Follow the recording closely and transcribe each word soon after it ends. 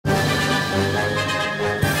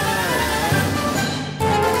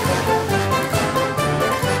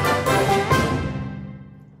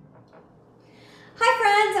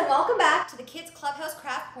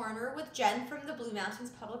Blue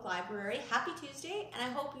Mountains Public Library. Happy Tuesday, and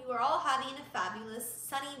I hope you are all having a fabulous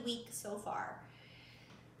sunny week so far.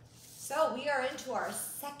 So we are into our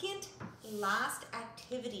second last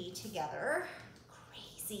activity together.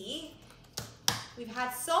 Crazy. We've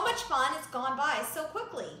had so much fun, it's gone by so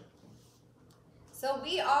quickly. So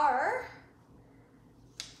we are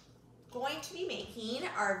going to be making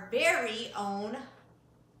our very own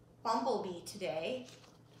bumblebee today.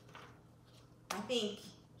 I think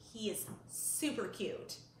he is super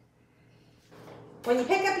cute. When you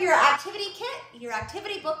pick up your activity kit, your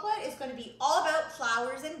activity booklet is going to be all about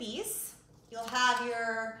flowers and bees. You'll have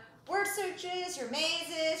your word searches, your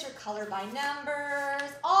mazes, your color by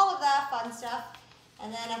numbers, all of that fun stuff.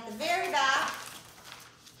 And then at the very back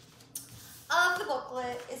of the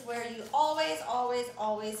booklet is where you always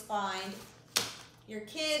find your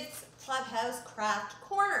Kids Clubhouse craft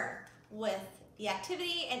corner with the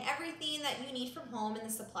activity and everything that you need from home and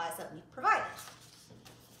the supplies that we've provided.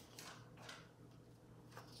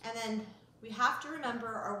 And then we have to remember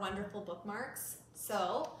our wonderful bookmarks.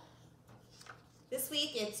 So this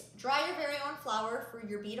week it's draw your very own flower for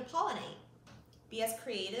your bee to pollinate. Be as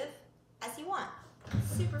creative as you want.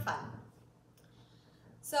 Super fun.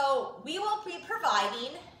 So we will be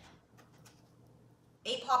providing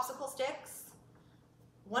 8 popsicle sticks,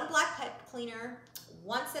 1 black pipe cleaner,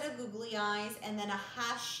 1 set of googly eyes, and then a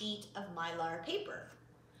half sheet of mylar paper.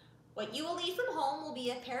 What you will need from home will be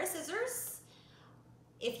a pair of scissors.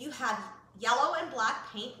 If you have yellow and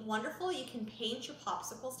black paint, wonderful, you can paint your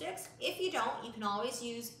popsicle sticks. If you don't, you can always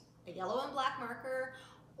use a yellow and black marker,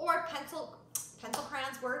 or pencil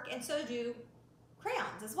crayons work, and so do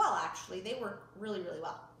crayons as well, actually. They work really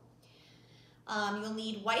well. You'll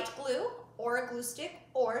need white glue or a glue stick,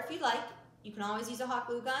 or if you like, you can always use a hot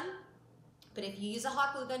glue gun. But if you use a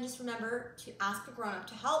hot glue gun, just remember to ask a grown-up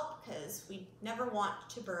to help, because we never want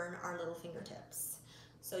to burn our little fingertips.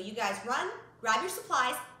 So you guys run, grab your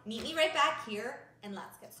supplies, meet me right back here, and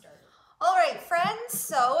let's get started. All right, friends,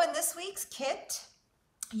 so in this week's kit,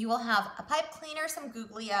 you will have a pipe cleaner, some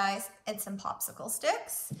googly eyes, and some popsicle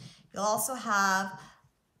sticks. You'll also have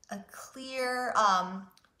a clear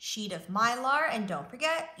sheet of mylar, and don't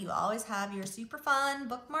forget, you always have your super fun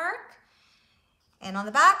bookmark. And on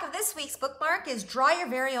the back of this week's bookmark is draw your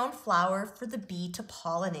very own flower for the bee to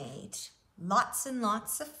pollinate. Lots and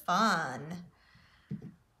lots of fun.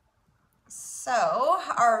 So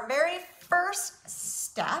our very first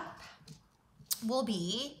step will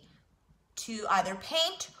be to either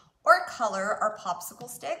paint or color our popsicle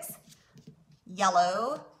sticks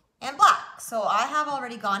yellow and black. So I have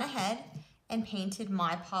already gone ahead and painted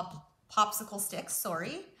my popsicle sticks,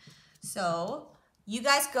 So you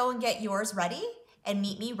guys go and get yours ready and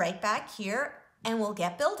meet me right back here, and we'll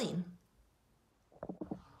get building.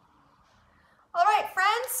 All right,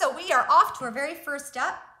 friends, so we are off to our very first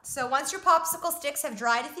step. So once your popsicle sticks have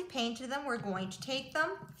dried, if you painted them, we're going to take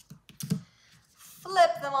them,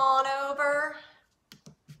 flip them on over,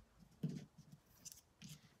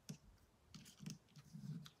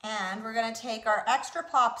 and we're going to take our extra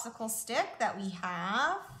popsicle stick that we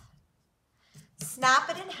have, snap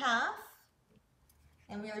it in half,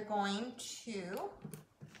 and we are going to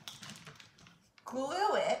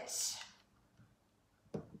glue it.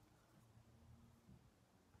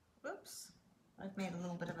 Oops, I've made a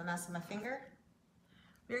little bit of a mess of my finger.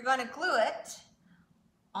 We're going to glue it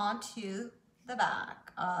onto the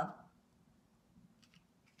back of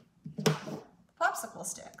the popsicle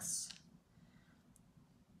sticks.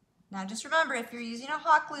 Now just remember, if you're using a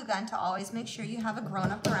hot glue gun, to always make sure you have a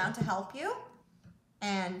grown-up around to help you.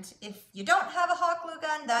 And if you don't have a hot glue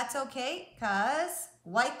gun, that's okay, because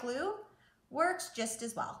white glue works just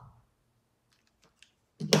as well.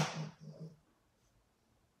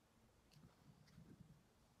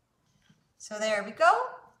 So there we go.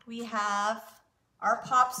 We have our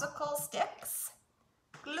popsicle sticks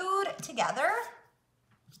glued together.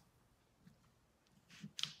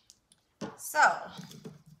 So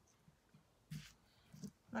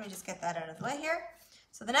let me just get that out of the way here.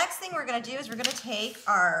 So the next thing we're going to do is we're going to take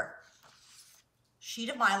our sheet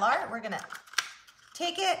of mylar. We're going to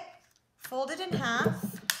take it, fold it in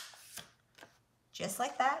half, just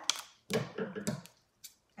like that.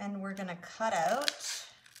 And we're going to cut out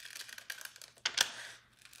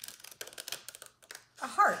a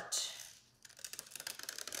heart.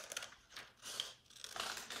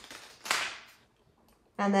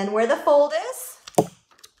 And then where the fold is,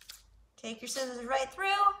 take your scissors right through,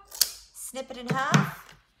 snip it in half,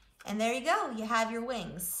 and there you go. You have your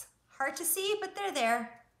wings. Hard to see, but they're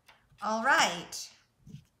there. All right.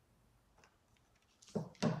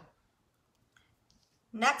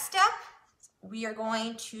 Next step, we are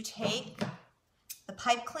going to take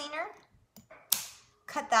pipe cleaner.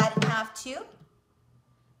 Cut that in half too.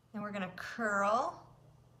 And we're gonna curl.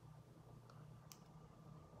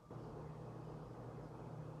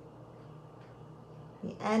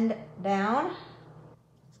 The end down.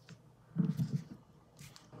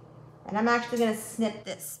 And I'm actually gonna snip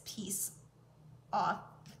this piece off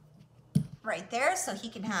right there so he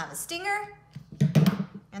can have a stinger.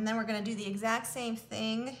 And then we're gonna do the exact same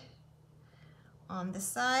thing on this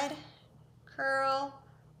side. Curl,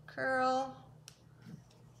 curl.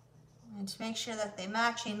 And to make sure that they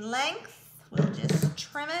match in length, we'll just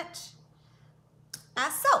trim it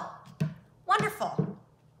as so. Wonderful.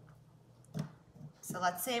 So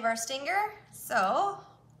let's save our stinger. So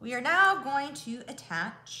we are now going to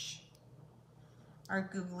attach our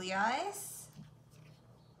googly eyes.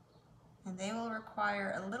 And they will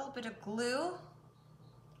require a little bit of glue.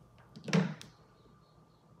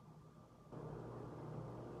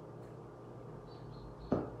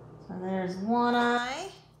 So there's one eye.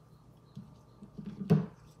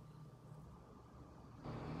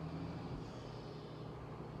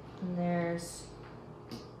 And there's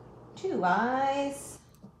two eyes.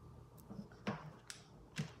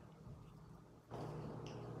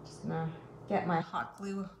 Just gonna get my hot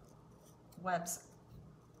glue webs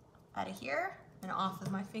out of here and off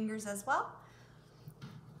with my fingers as well.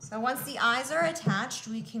 So once the eyes are attached,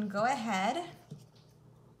 we can go ahead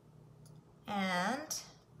and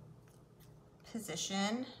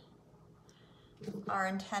position our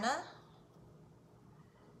antenna.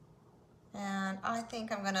 And I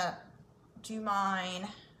think I'm gonna do mine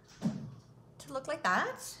to look like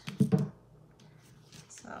that.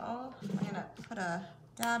 So I'm gonna put a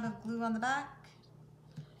dab of glue on the back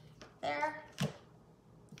there.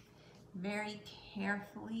 Very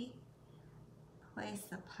carefully place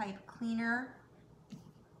the pipe cleaner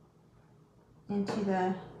into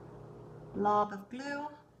the blob of glue,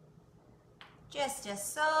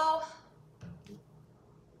 just so.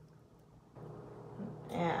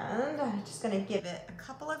 And I'm just gonna give it a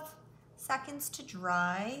couple of seconds to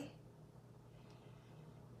dry.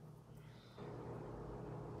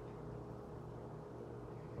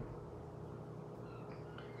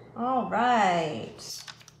 All right.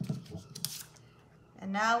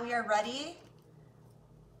 And now we are ready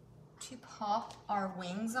to pop our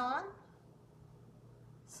wings on.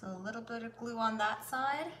 So a little bit of glue on that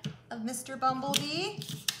side of Mr. Bumblebee.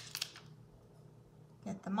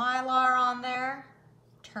 Get the Mylar on there.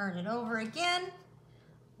 Turn it over again.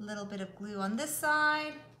 A little bit of glue on this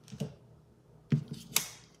side.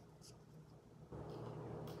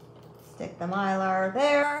 Stick the Mylar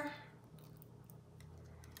there.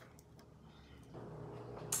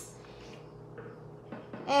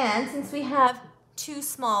 And since we have two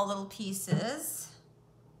small little pieces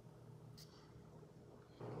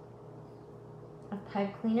of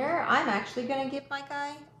pipe cleaner, I'm actually gonna give my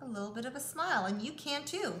guy a little bit of a smile, and you can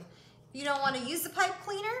too. If you don't wanna use the pipe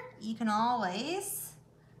cleaner, you can always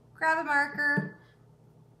grab a marker,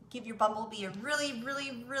 give your Bumblebee a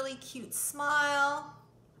really cute smile.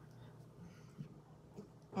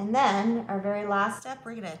 And then our very last step,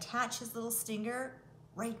 we're gonna attach his little stinger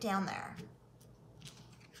right down there.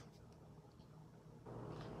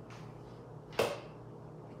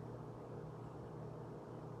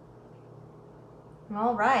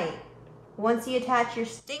 All right, once you attach your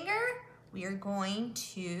stinger, we are going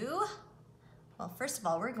to, well, first of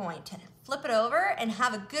all, we're going to flip it over and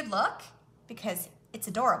have a good look because it's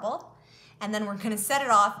adorable. And then we're gonna set it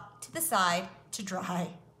off to the side to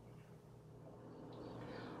dry.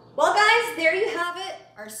 Well guys, there you have it,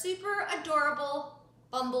 our super adorable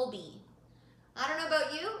Bumblebee. I don't know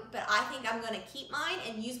about you, but I think I'm gonna keep mine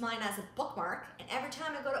and use mine as a bookmark. And every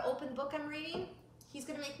time I go to open the book I'm reading, he's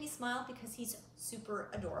gonna make me smile because he's super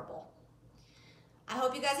adorable. I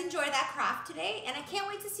hope you guys enjoyed that craft today, and I can't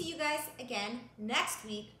wait to see you guys again next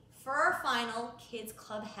week for our final Kids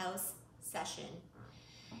Clubhouse session.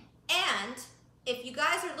 And if you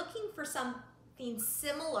guys are looking for something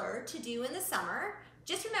similar to do in the summer,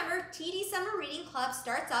 just remember TD Summer Reading Club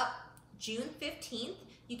starts up June 15th.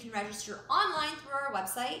 You can register online through our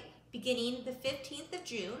website beginning the 15th of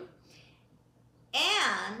June.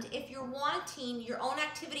 And if you're wanting your own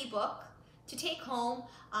activity book to take home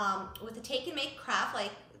with a take and make craft,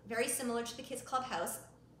 like very similar to the Kids Clubhouse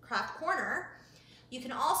Craft Corner, you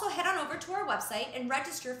can also head on over to our website and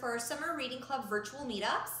register for our Summer Reading Club virtual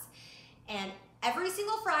meetups. And every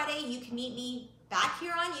single Friday, you can meet me back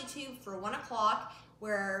here on YouTube for 1 o'clock,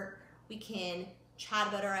 where we can chat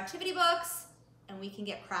about our activity books and we can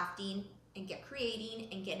get crafting and get creating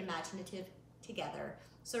and get imaginative together.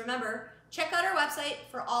 So remember, check out our website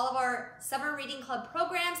for all of our Summer Reading Club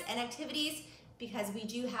programs and activities because we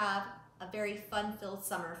do have a very fun-filled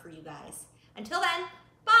summer for you guys. Until then,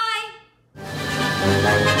 bye!